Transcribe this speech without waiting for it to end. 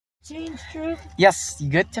change trip? Yes, you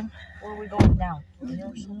good, Tim? Where are we going now? I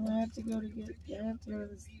have to go to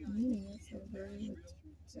this meeting.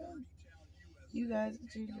 So you guys can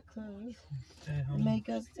change your clothes and make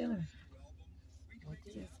us dinner.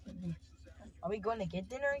 Are we going to get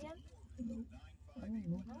dinner again? I don't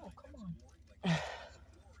know. No, come on.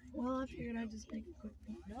 Well, I figured I'd just make a quick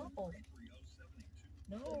pizza.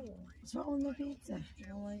 No. What's wrong with my pizza? You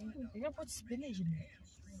don't like it? You're gonna put spinach in it.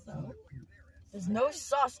 So? There's no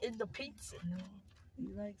sauce in the pizza. No. You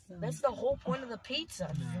like some? That's the whole point of the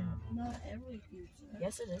pizza. Not every pizza.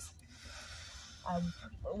 Yes, it is.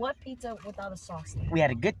 What pizza without a sauce? We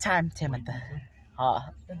had a good time, Tim, at the...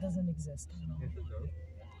 That doesn't exist.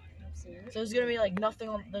 Absolutely. So there's gonna be like nothing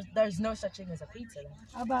on. There's no such thing as a pizza then.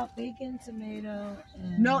 How about bacon, tomato,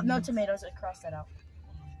 and... No tomatoes. I crossed that out.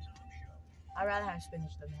 I'd rather have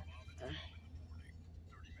spinach than that.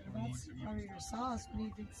 That's part of your sauce. What do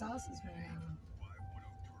you think sauce is made out of?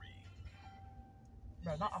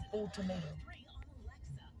 Bro, not a full tomato.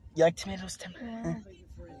 You like tomatoes, Tim?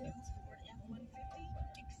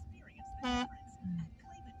 Oh,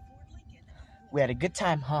 We had a good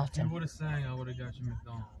time, huh, If you Tim? would have sang, I would have got you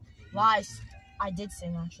McDonald's. Lies. I did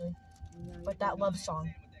sing actually, but that love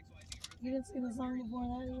song. You didn't sing the song before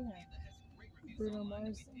that either. Bruno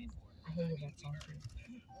Mars song. I hated that song too.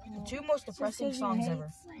 The two most depressing songs ever.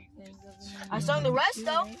 I I sung the rest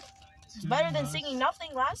though. It's better than singing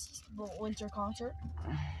nothing last winter concert.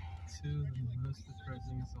 Two of the most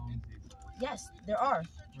depressing songs you've Yes, there are.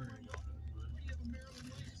 heard.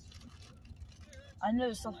 I know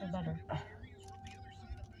there's something better.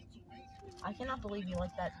 I cannot believe you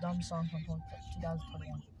like that dumb song from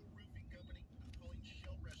 2021.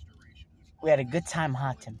 We had a good time,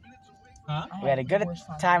 huh, Tim? Huh? We had a good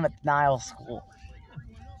time at Niles School.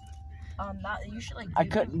 You should like. I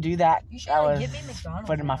couldn't do that. You should I like was give me McDonald's.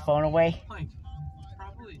 putting my now. phone away. Like,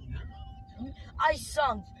 probably no. I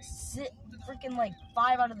sung freaking like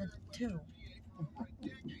 5 out of the 2.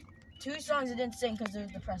 2 songs I didn't sing because they were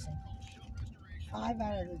depressing. 5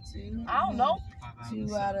 out of the 2. I don't know.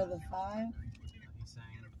 2 out of the 5. He sang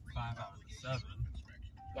 5 out of the 7.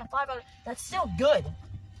 Yeah, 5 out of. That's still good.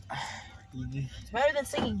 It's better than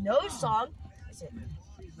singing no song. Is it?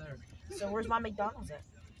 He's there. So where's my McDonald's at?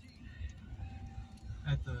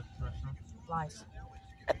 At the restaurant. Lies.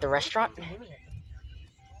 At the restaurant? Give me it.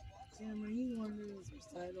 Sam, are you wondering this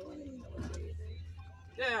recital?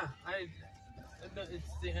 Yeah, it's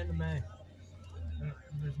the end of May.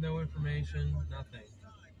 There's no information, nothing.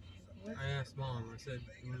 I asked Mom, I said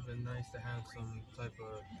it would have been nice to have some type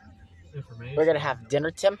of information. We're gonna have dinner,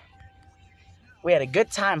 Tim. We had a good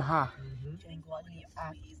time, huh? Jane, why do you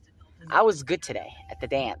act? I was good today at the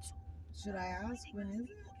dance. Should I ask when is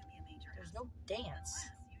it? There's no dance.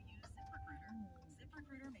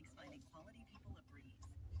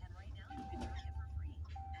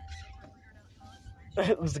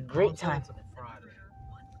 It was a great time. It's a Friday.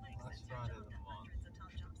 Last Friday of the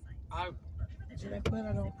month. Should I put?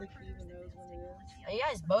 I don't think he even knows when it is. Are you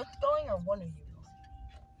guys both going or one of you?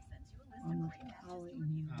 I'll let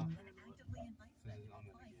you know.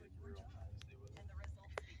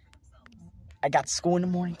 I got school in the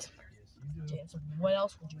morning. James, what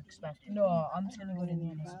else would you expect? No, I'm just gonna go to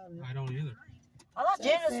Nana's. I don't either. I thought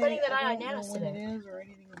James was spending the night at Nana's What it today. is or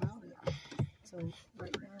anything about it. So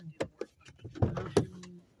right now.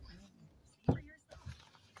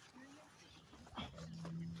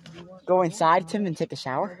 Go inside, Tim, and take a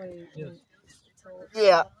shower. Yes.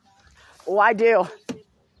 Yeah. Oh, I do.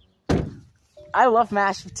 I love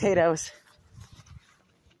mashed potatoes.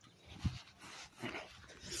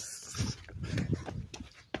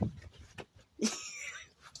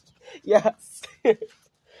 Yes.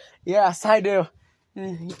 Yes, I do.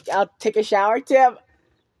 I'll take a shower, Tim.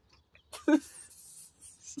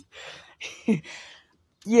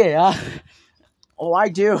 Yeah. Oh, I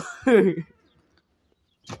do.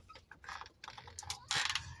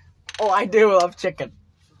 Oh, I do love chicken.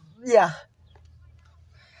 Yeah.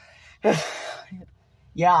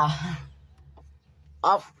 Yeah.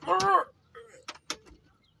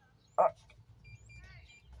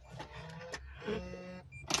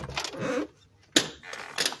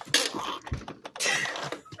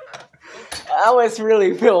 That was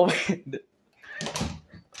really filming.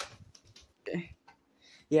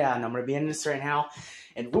 Yeah, and I'm gonna be in this right now,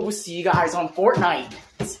 and we will see you guys on Fortnite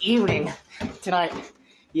this evening tonight.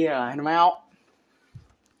 Yeah, and I'm out.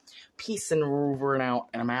 Peace and over and out,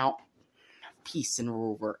 and I'm out. Peace and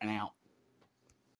over and out.